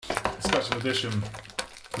special edition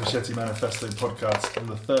Machete Manifesto podcast. On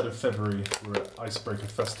the 3rd of February, we're at Icebreaker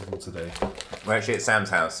Festival today. We're actually at Sam's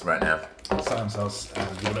house right now. Sam's house, and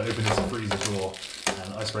we're going to open his freezer drawer,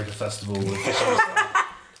 and Icebreaker Festival will officially start.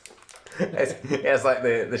 It's like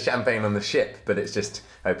the champagne on the ship, but it's just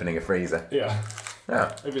opening a freezer. Yeah.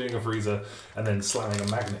 Yeah. Opening a freezer and then slamming a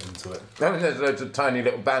magnet into it. And there's loads of tiny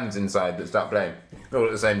little bands inside that start playing. All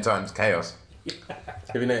at the same time, it's chaos.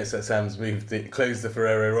 Have you noticed that Sam's closed the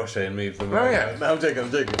Ferrero Rocher and moved them? Oh, yeah. No, I'm joking.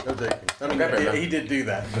 I mean, he did do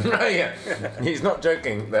that. Oh, yeah. He's not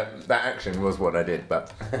joking that action was what I did,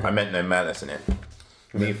 but I meant no malice in it.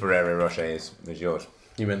 Me Ferrero Rocher was yours.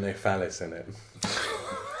 You meant no phallus in it.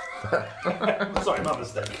 Sorry, my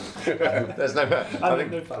mistake. There's no... I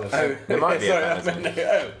think no phallus. There might be sorry, a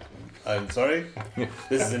phallus. I'm sorry.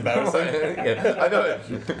 This is embarrassing. Yeah, I thought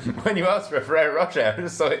when you asked for a Ferrero Rocher, I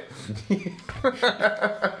just saw it.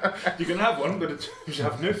 You can have one, but you should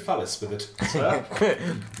have no phallus with it. So.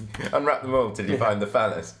 Unwrap them all till you find the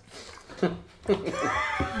phallus.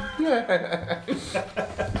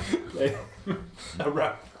 A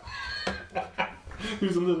wrap.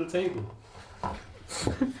 Who's under the table?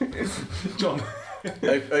 John.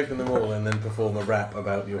 Open them all and then perform a rap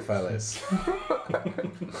about your phallus.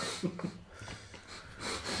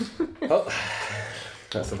 Oh,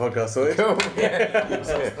 that's the podcast sorted. Cool. Yeah. That's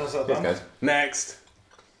Cheers, done. guys. Next.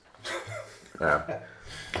 Yeah.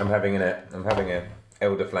 I'm having a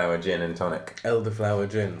elderflower gin and tonic Elderflower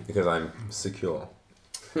gin. because I'm secure.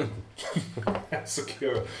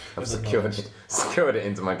 Secure. I've secured it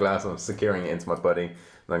into my glass. I'm securing it into my body, and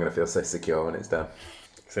I'm going to feel so secure when it's done.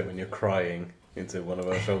 Except when you're crying into one of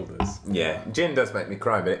our shoulders. Yeah, gin does make me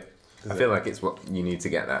cry, but I feel like it's what you need to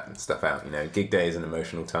get that stuff out. You know, gig day is an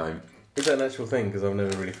emotional time. Is that an actual thing? Because I've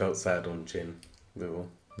never really felt sad on gin before.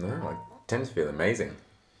 No, I tend to feel amazing.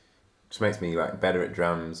 Just makes me like better at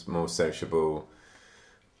drums, more sociable.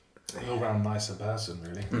 An all-round nicer person,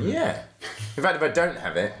 really. Yeah. In fact, if I don't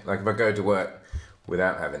have it, like if I go to work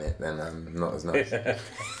without having it, then I'm not as nice.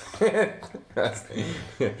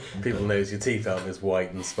 People notice your teeth aren't as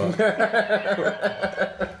white and sparkly.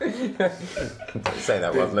 Say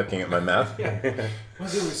that while looking at my mouth. Yeah. Why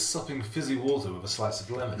is he always supping fizzy water with a slice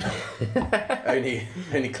of lemon?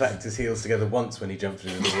 only clacked his heels together once when he jumped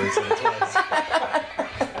through the door instead of twice.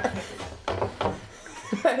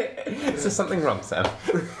 Is there something wrong, Sam?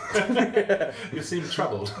 You seem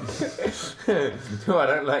troubled. Oh, I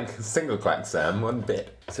don't like single clack, Sam, one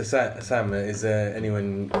bit. So Sam, is there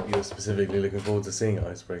anyone you're specifically looking forward to seeing at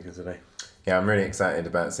Icebreaker today? Yeah, I'm really excited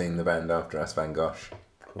about seeing the band after us, Van Gogh.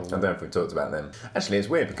 Cool. I don't know if we've talked about them. Actually, it's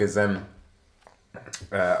weird because I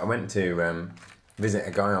went to visit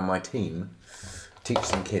a guy on my team, teach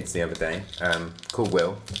some kids the other day, called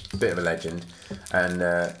Will, a bit of a legend,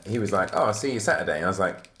 and he was like, "Oh, I'll see you Saturday." And I was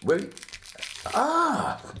like, "Will you?"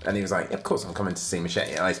 Ah! And he was like, "Of course I'm coming to see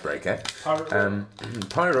Machete at Icebreaker."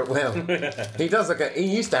 Pirate Will. He does he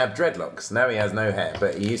used to have dreadlocks, now he has no hair,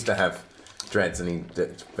 but he used to have dreads and he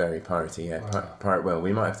looked very piratey, yeah. Wow. Pirate Will.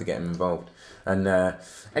 We might have to get him involved. And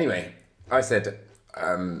anyway, I said,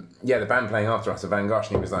 yeah, the band playing after us are Van Gogh, and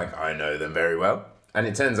he was like, "I know them very well." And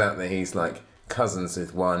it turns out that he's like cousins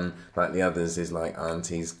with one, like the others is like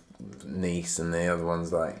auntie's niece, and the other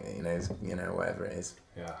one's like, you know, whatever it is.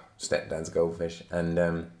 Yeah. Stepdad's goldfish.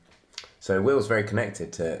 And so Will's very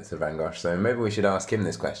connected to Van Gogh, so maybe we should ask him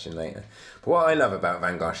this question later. But what I love about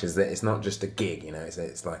Van Gogh is that it's not just a gig, you know, it's a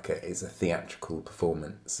theatrical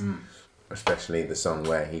performance. Especially the song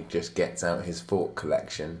where he just gets out his fork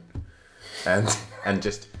collection and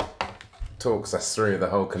just talks us through the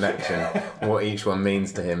whole collection, what each one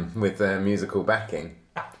means to him with musical backing.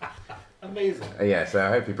 Amazing. Yeah, so I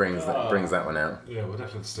hope he brings that one out. Yeah, we'll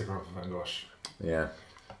definitely stick around for Van Gogh. Yeah,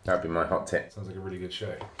 that would be my hot tip. Sounds like a really good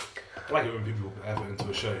show. I like it when people put effort into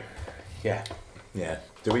a show. Yeah. Yeah.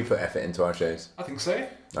 Do we put effort into our shows? I think so.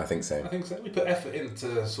 I think so. We put effort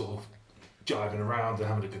into sort of jiving around and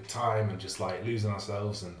having a good time and just like losing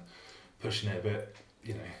ourselves and pushing it a bit,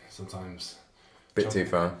 you know, sometimes. Bit too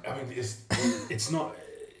far. I mean, it's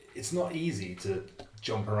not easy to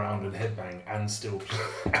jump around and headbang and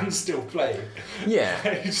still play. Yeah.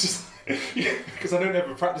 It's just because I don't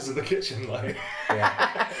ever practice in the kitchen, like.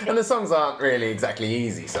 Yeah. And the songs aren't really exactly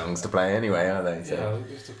easy songs to play anyway, are they? So. Yeah,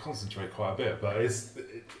 you have to concentrate quite a bit, but there's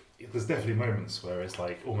definitely moments where it's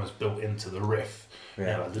like almost built into the riff.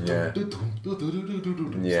 Yeah. You know, like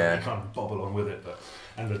Yeah. you can't bob along with it,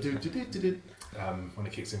 and the when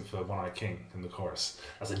it kicks in for One Eye King in the chorus,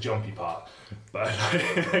 that's a jumpy part, but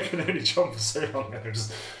I can only jump for so long and I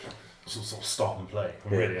just sort of stop and play.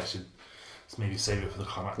 And really, I should maybe save it for the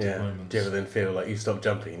climactic Yeah. moment. Do you ever then feel like you stop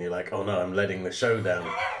jumping and you're like, oh no, I'm letting the show down.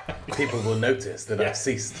 People will notice that I've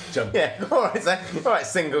ceased jumping. Yeah, alright,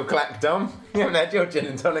 single clack, Dom. You haven't had your gin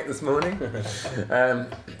and tonic this morning.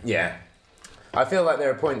 Yeah. I feel like there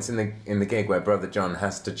are points in the gig where Brother John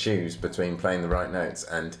has to choose between playing the right notes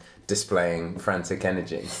and displaying frantic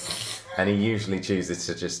energy. And he usually chooses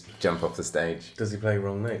to just jump off the stage. Does he play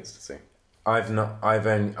wrong notes, does he? I've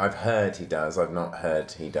heard he does, I've not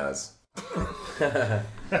heard he does.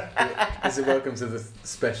 Is it welcome to the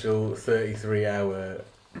special 33-hour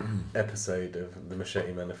episode of the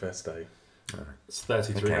Machete Manifesto? It's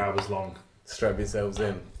 33 Okay. hours long. Strap yourselves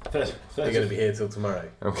in. 30. You're going to be here till tomorrow.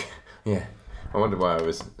 Okay, yeah. I wonder why I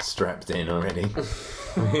was strapped in already.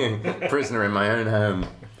 Prisoner in my own home.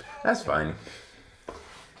 That's fine.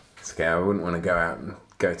 It's okay, I wouldn't want to go out and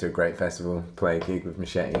go to a great festival, play a gig with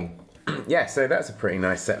Machete. Yeah, so that's a pretty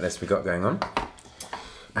nice set list we got going on.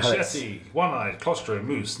 Machete, One-Eyed, Claustro,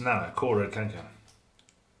 Moose, Nana, Koro, Kankan.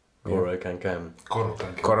 Koro Kankan. Koro,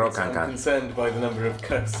 Kankan. Koro I'm Kankan. concerned by the number of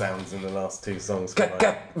curse sounds in the last two songs.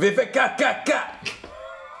 Viveka.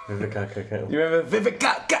 You remember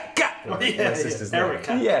Viveka? Oh, My sister's name.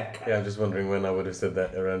 Erica. Yeah. Yeah, I'm just wondering when I would have said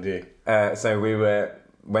that around you. So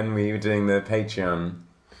when we were doing the Patreon,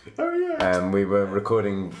 Oh, yeah. we were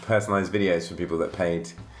recording personalised videos for people that paid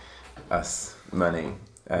us money.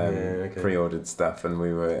 Pre-ordered stuff, and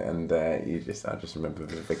I just remember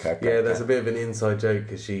Viveka. Yeah, that's a bit of an inside joke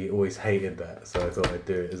because she always hated that, so I thought I'd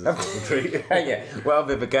do it as a special treat. Yeah. Well,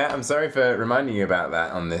 Viveka, I'm sorry for reminding you about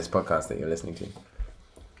that on this podcast that you're listening to.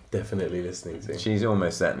 Definitely listening to. She's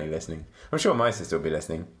almost certainly listening. I'm sure my sister will be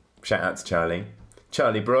listening. Shout out to Charlie.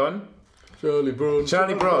 Charlie Braun. Charlie Braun.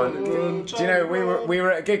 Charlie Braun. Do you know we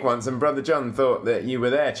were at a gig once and Brother John thought that you were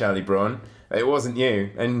there, Charlie Braun. It wasn't you,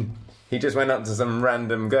 and he just went up to some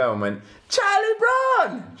random girl and went, Charlie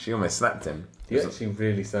Braun! She almost slapped him. You actually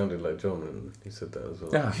really sounded like John when you said that as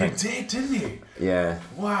well. Oh, You thanks. did, didn't you? Yeah.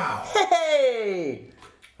 Wow. Hey!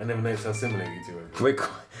 I never noticed how similar you two were.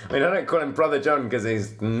 I don't call him Brother John because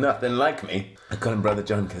he's nothing like me. I call him Brother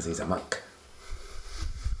John because he's a monk.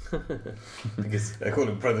 Because I call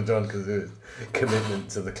him Brother John because of his commitment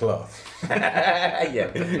to the cloth.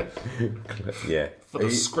 Yeah. Yeah. For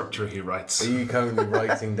the scripture he writes. Are you currently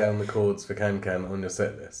writing down the chords for Can Can on your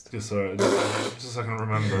set list? Just so I can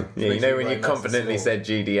remember. Yeah, you Makes know you when you right nice and confidently small. said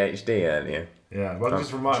GDHD earlier? Yeah, well,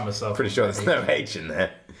 just remind myself. Pretty sure there's no H in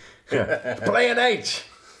there. Yeah. Play an H!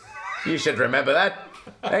 You should remember that.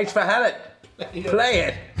 H for Hallett. Play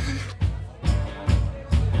it.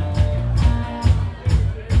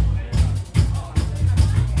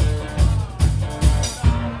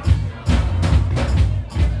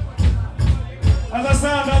 How's that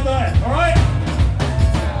sound out there? All right?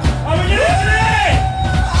 Are we getting today?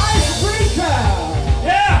 Icebreaker!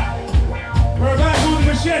 Yeah! We're back with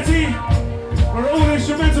the Machete. We're all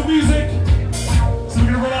instrumental music. So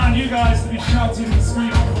we're going to rely on you guys to be shouting and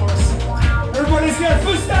screaming for us. Everybody, let's get a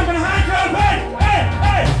foot stamp and a hand clap. Hey!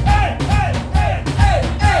 Hey! Hey! Hey! Hey! Hey!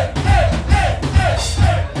 Hey! Hey! Hey! Hey!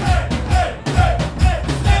 Hey! Hey! Hey! Hey! Hey!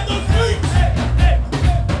 Stamp those feet! Hey! Hey!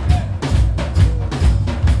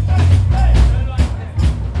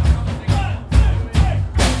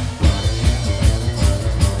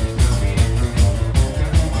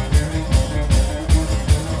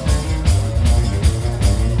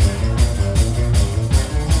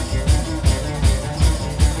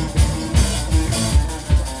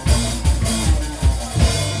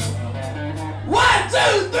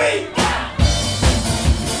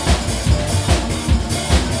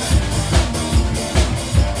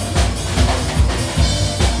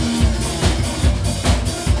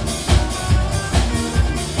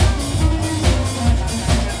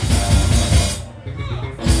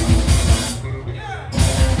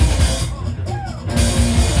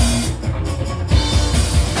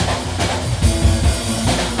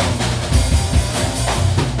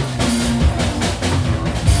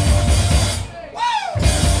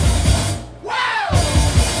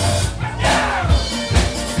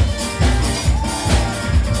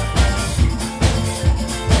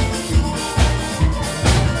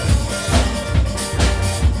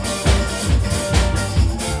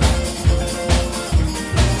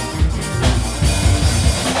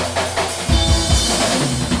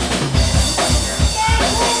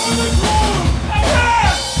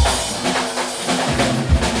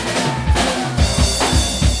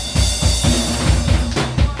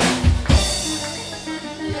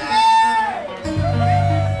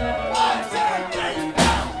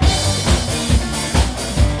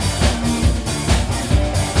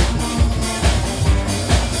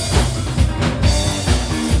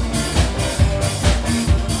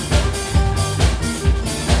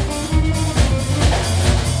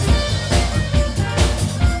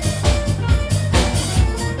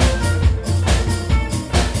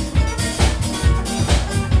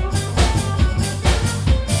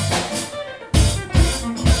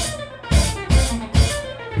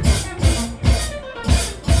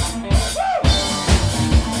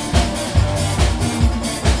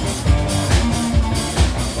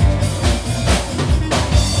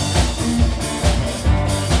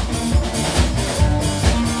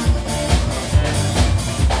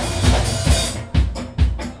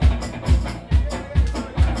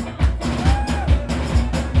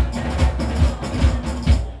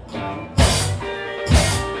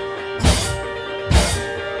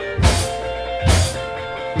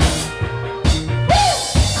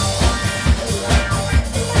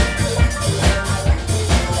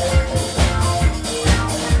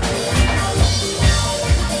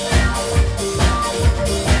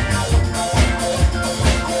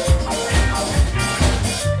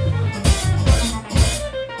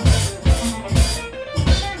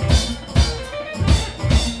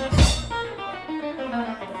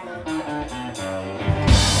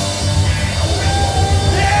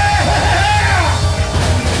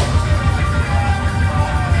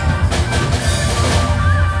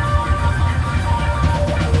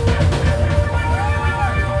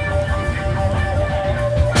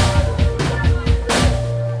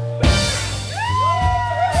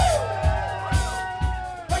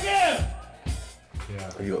 Yeah.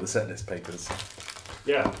 Have you got the set list papers?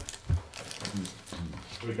 Yeah.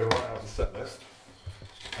 We're going to write out the set list.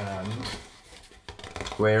 And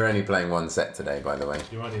We're only playing one set today, by the way,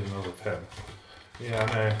 you might need another pen. Yeah,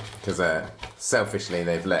 I know. because selfishly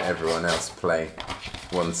they've let everyone else play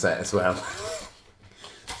one set as well.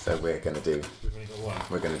 So we're gonna do We've only got one.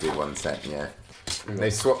 We're going to do one set, yeah.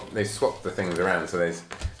 They swapped the things around so those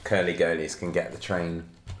curly girlies can get the train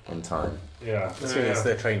on time. Yeah. As soon as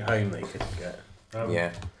their train home, they couldn't get.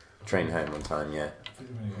 Yeah, train home on time, yeah.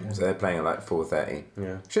 So they're playing at like 4:30.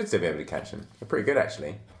 Yeah. Should still be able to catch them. They're pretty good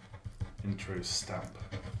actually. Intro stamp.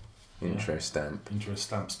 Intro stamp. Intro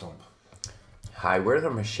stamp stomp. Hi, we're the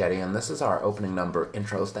Machete and this is our opening number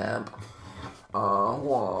intro stamp.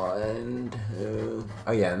 1, 2.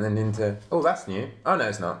 Oh yeah, and then into. Oh, that's new. Oh no,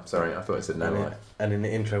 it's not. Sorry, I thought it said no. Right. And in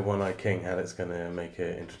the intro, One-Eyed King, Alex going to make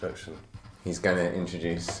an introduction. He's going to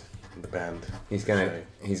introduce. The band. He's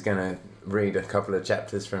gonna read a couple of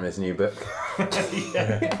chapters from his new book.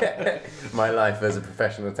 My life as a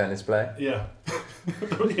professional tennis player. Yeah.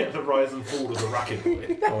 Yeah, the rise and fall of the racket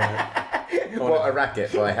boy. What a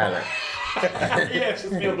racket by Hannah. Yeah, it's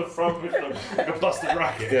just me on the front with like a busted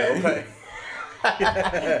racket. Yeah,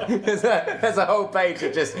 There's a whole page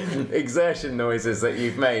of just exertion noises that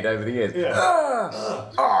you've made over the years. Yeah.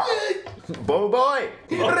 Ball boy,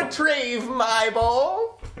 retrieve my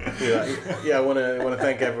ball. I want to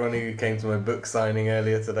thank everyone who came to my book signing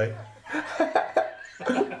earlier today.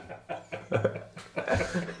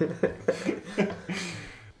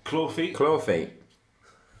 Claw feet. Claw feet.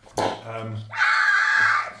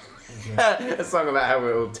 A song about how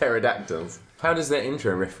we're all pterodactyls. How does that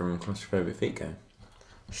intro riff from Claustrophobic Feet go?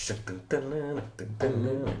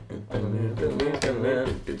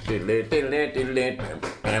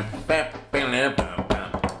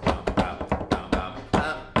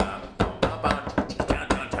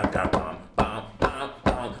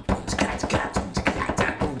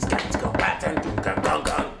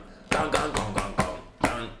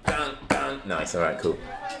 Nice, alright, cool.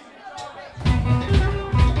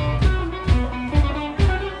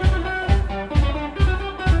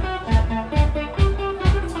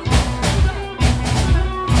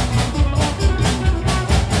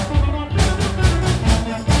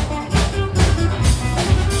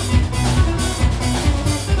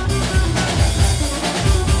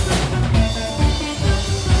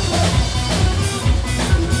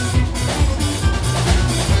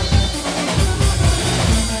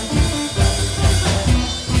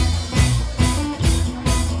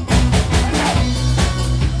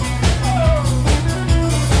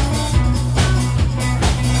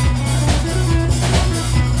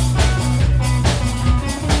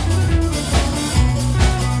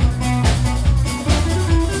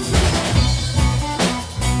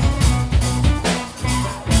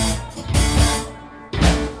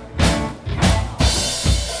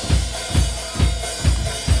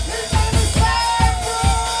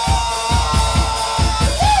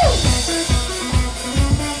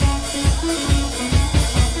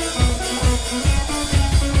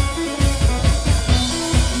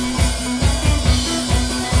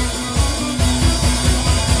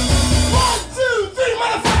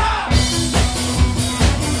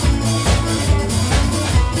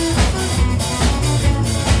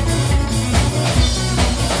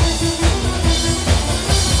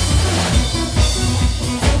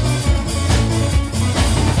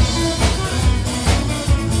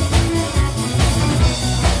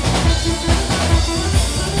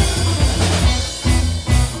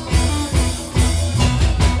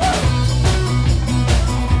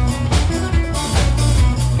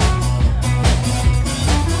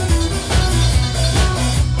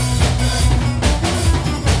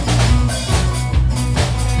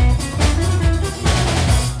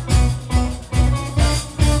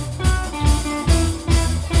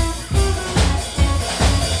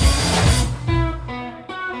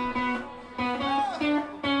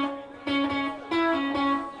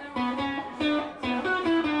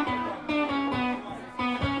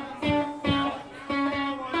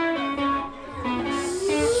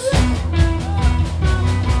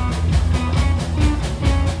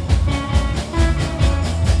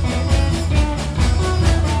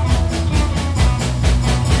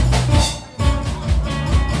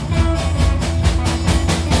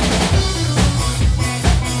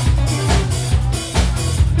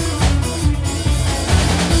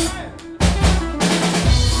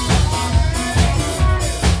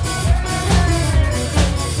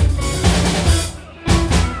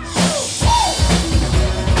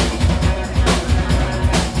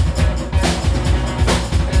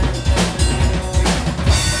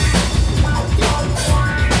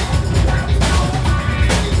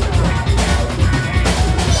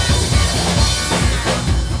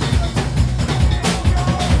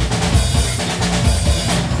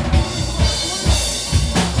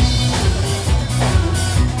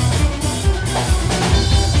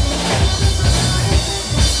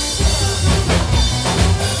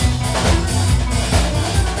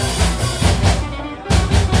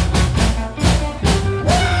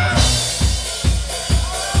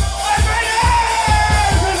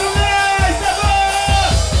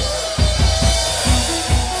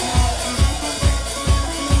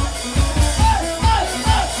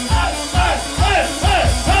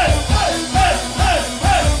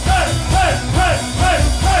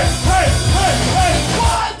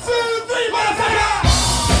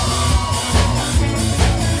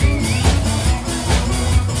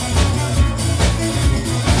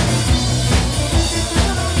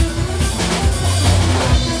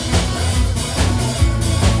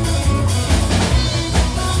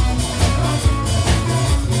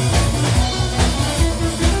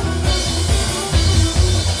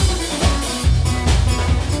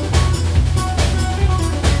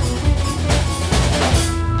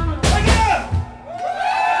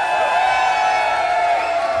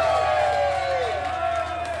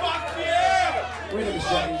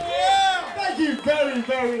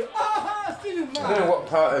 very. Stealing I don't know what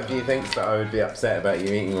part of you thinks that I would be upset about you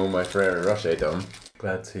eating all my Ferrero Rocher, Dom.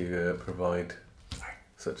 Glad to provide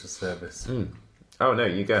such a service. Oh no,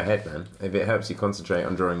 you go ahead, man. If it helps you concentrate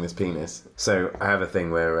on drawing this penis. So I have a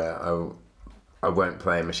thing where I won't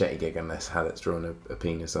play a Machete gig unless Hallett's drawn a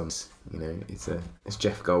penis on. You know, it's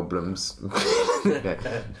Jeff Goldblum's.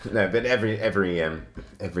 No, but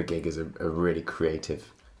every gig is a really creative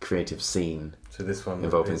scene. So this one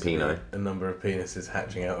involving is peni. a number of penises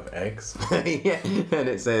hatching out of eggs. Yeah, and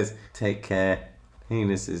it says, "Take care,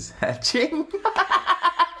 penis is hatching."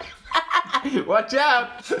 Watch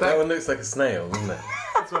out! That one looks like a snail, doesn't it?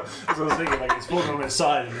 That's what I was thinking. Like it's falling on its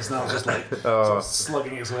side and it's now just like sort of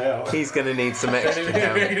slugging its way out. He's gonna need some extra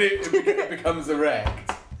help. It becomes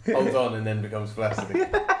erect, holds on, and then becomes flaccid.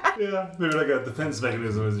 Yeah, maybe like a defense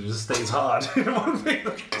mechanism is it just stays hard in one thing.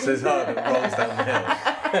 So it's hard, it rolls down the hill.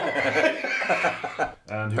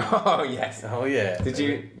 And Oh yes. Oh yeah.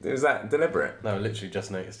 Was that deliberate? No, I literally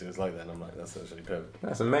just noticed it was like that, and I'm like, that's actually perfect.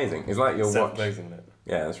 That's amazing. It's like your watch. Self-closing it.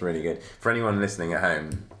 Yeah, that's really good. For anyone listening at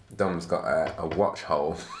home, Dom's got a watch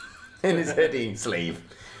hole in his hoodie sleeve,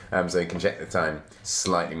 so he can check the time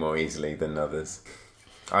slightly more easily than others.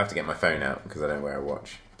 I have to get my phone out because I don't wear a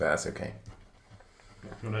watch, but that's okay.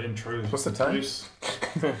 I'm gonna intro. What's the time? Moose.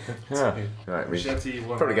 Yeah. Right, we should Machete,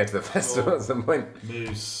 one probably go to the festival at some point.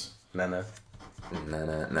 Moose. Nana. Nah.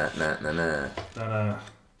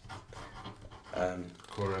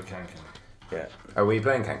 Koro Kankan. Yeah. Are we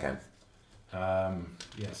playing Can?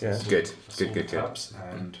 Yes. Yeah. Good. Tabs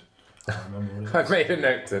and I remember what it I've made a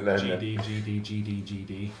note to learn that.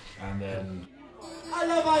 GD, and then. I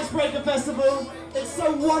love Icebreaker Festival. It's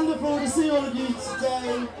so wonderful to see all of you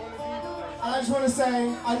today. And I just want to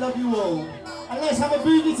say, I love you all. And let's have a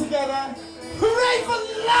boogie together. Hooray for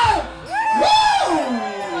love!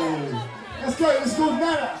 Woo! Let's go, it's called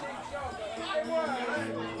Nana.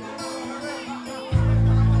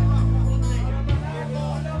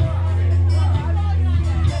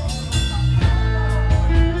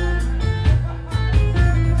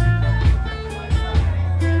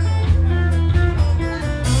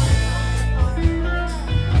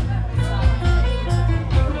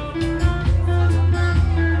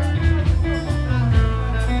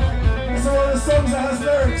 Songs that has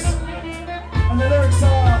lyrics, and the lyrics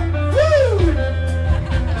are woo!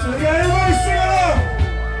 So yeah, everybody sing along!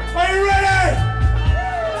 Are you ready?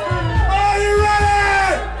 Are you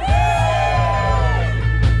ready?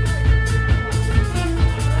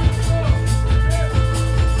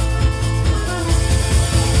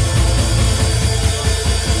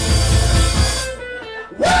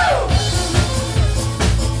 Woo!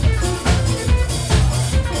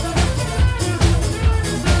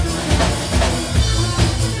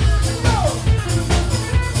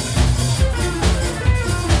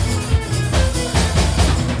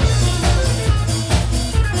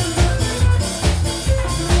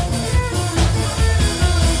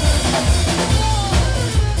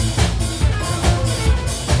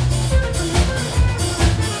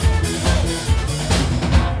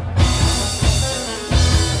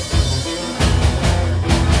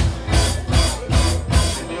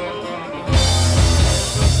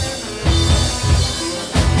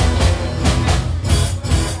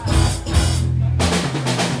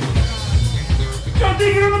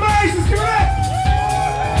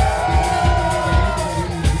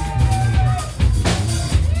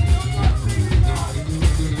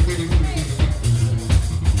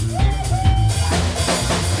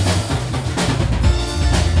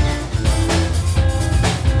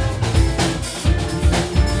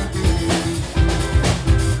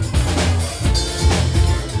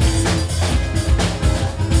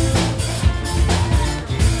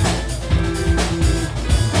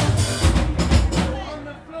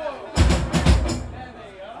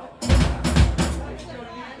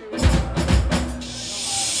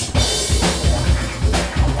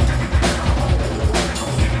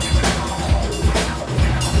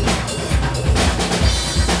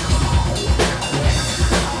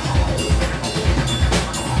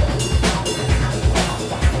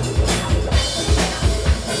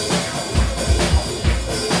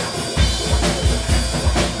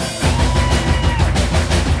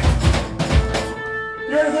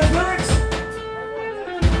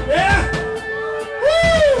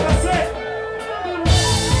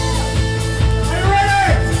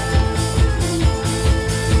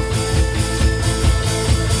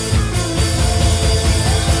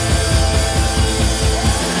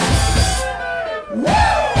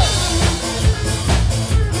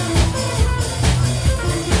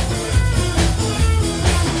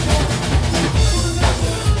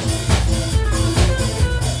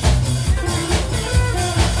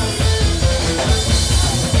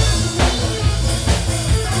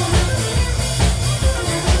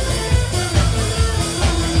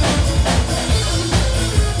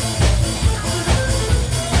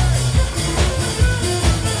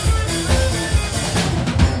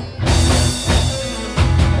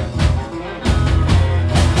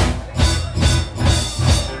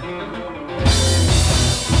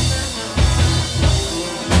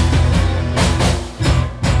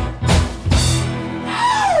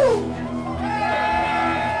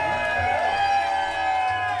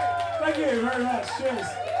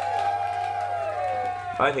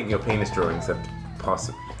 I think your penis drawings are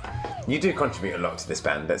possible. You do contribute a lot to this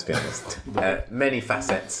band, let's be honest. Many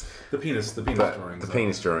facets. The penis But drawings. the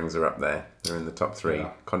penis drawings are up there. They're in the top 3 Yeah.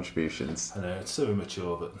 contributions. I know, it's so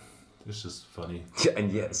immature, but it's just funny.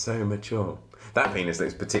 And yet so mature. That penis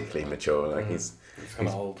looks particularly mature. Like It's kind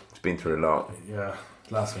of old. he's been through a lot. Yeah,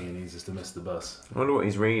 last thing he needs is to miss the bus. I wonder what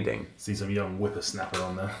he's reading. See some young whippersnapper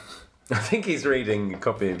on there. I think he's reading a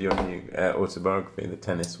copy of your new autobiography, the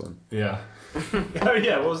tennis one. Yeah. Oh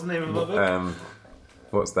yeah, what was the name of the book?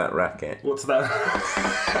 What's that racket? What's that?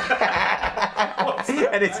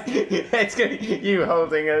 And it's you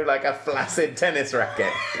holding like a flaccid tennis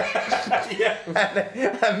racket. Yeah.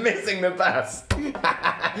 and missing the bus. And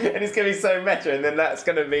it's going to be so meta, and then that's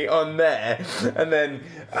going to be on there. And then,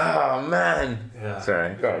 oh man. Yeah.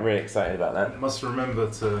 Sorry, got really excited about that. Must remember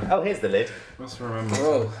to. Oh, here's the lid. Must remember.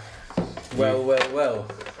 Oh. Well.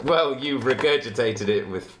 Well, you regurgitated it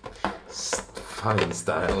with fine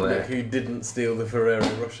style Look there. who didn't steal the Ferrero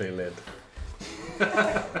Rocher lid.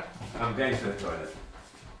 I'm going to the toilet.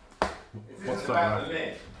 What's that?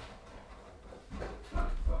 lid?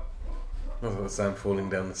 I thought Sam falling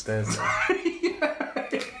down the stairs.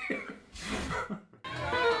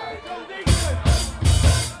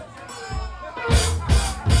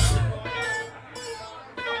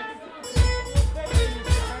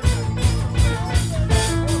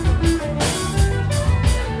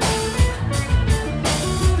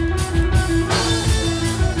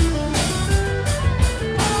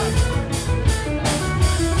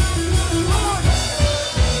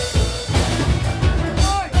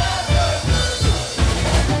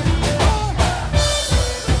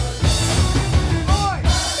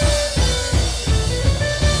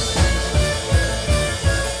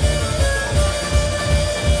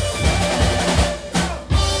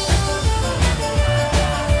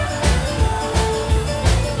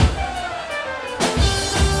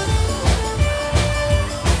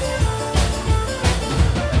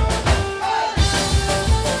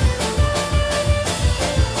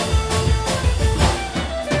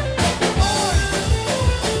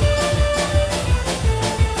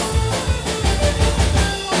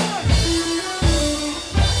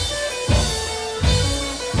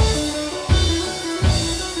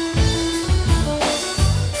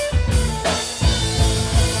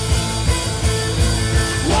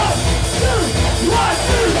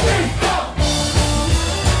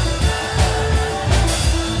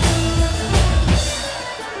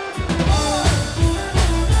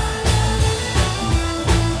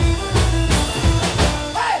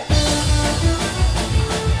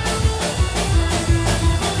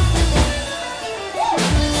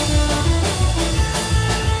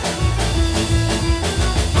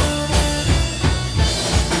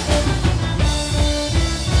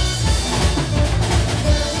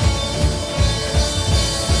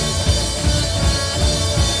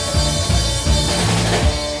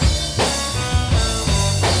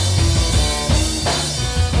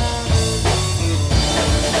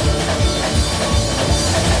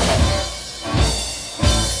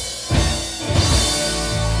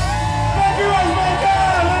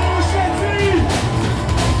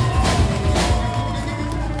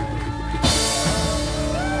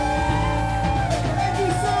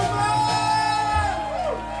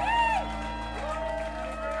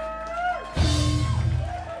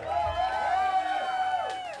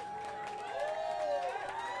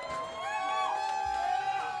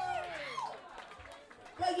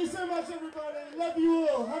 Thank you so much, everybody. Love you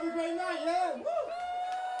all. Have a great night, yeah? Woo!